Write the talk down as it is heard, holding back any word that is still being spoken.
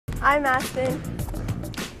I'm Aspen,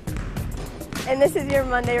 and this is your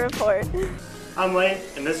Monday report. I'm Lane,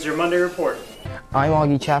 and this is your Monday report. I'm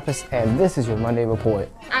Augie Chappis, and this is your Monday report.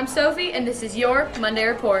 I'm Sophie, and this is your Monday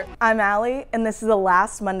report. I'm Allie, and this is the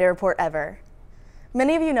last Monday report ever.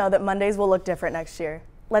 Many of you know that Mondays will look different next year.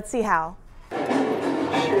 Let's see how.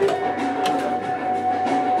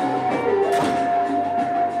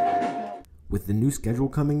 With the new schedule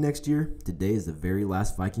coming next year, today is the very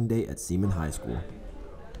last Viking day at Seaman High School.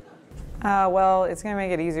 Well, it's going to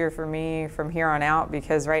make it easier for me from here on out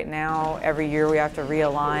because right now, every year we have to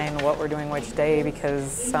realign what we're doing which day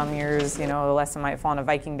because some years, the lesson might fall on a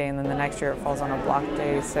Viking day and then the next year it falls on a block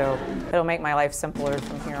day. So it'll make my life simpler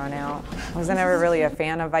from here on out. I was never really a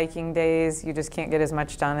fan of Viking days. You just can't get as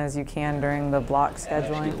much done as you can during the block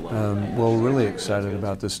scheduling. Well, we're really excited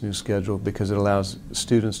about this new schedule because it allows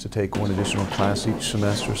students to take one additional class each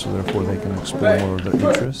semester, so therefore they can explore their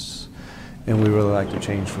interests. And we really like to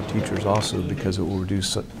change for teachers also because it will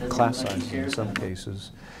reduce class sizes in some cases,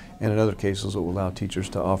 and in other cases it will allow teachers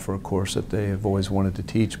to offer a course that they have always wanted to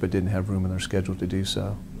teach but didn't have room in their schedule to do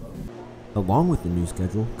so. Along with the new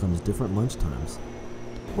schedule comes different lunch times.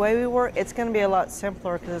 The way we work, it's going to be a lot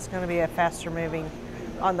simpler because it's going to be a faster moving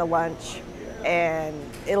on the lunch, and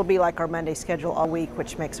it'll be like our Monday schedule all week,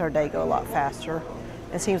 which makes our day go a lot faster.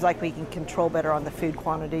 It seems like we can control better on the food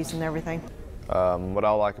quantities and everything. What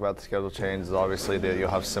I like about the schedule change is obviously that you'll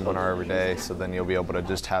have seminar every day, so then you'll be able to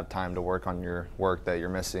just have time to work on your work that you're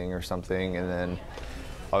missing or something. And then,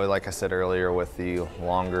 like I said earlier, with the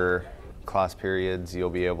longer class periods, you'll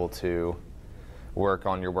be able to work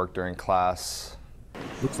on your work during class.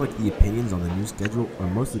 Looks like the opinions on the new schedule are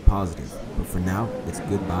mostly positive, but for now, it's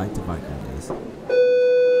goodbye to Viking days.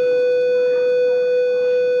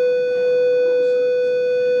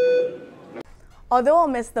 Although I'll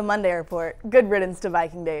miss the Monday report, good riddance to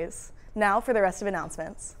Viking days. Now for the rest of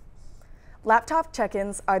announcements. Laptop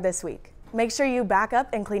check-ins are this week. Make sure you back up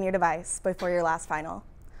and clean your device before your last final.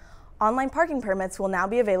 Online parking permits will now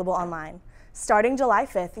be available online. Starting July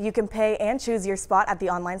 5th, you can pay and choose your spot at the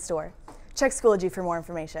online store. Check Schoology for more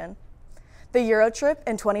information. The Euro trip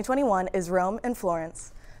in 2021 is Rome and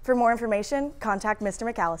Florence. For more information, contact Mr.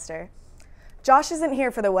 McAllister. Josh isn't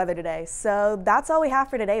here for the weather today, so that's all we have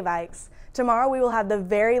for today, Vikes. Tomorrow we will have the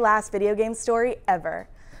very last video game story ever.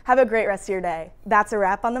 Have a great rest of your day. That's a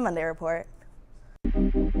wrap on the Monday Report.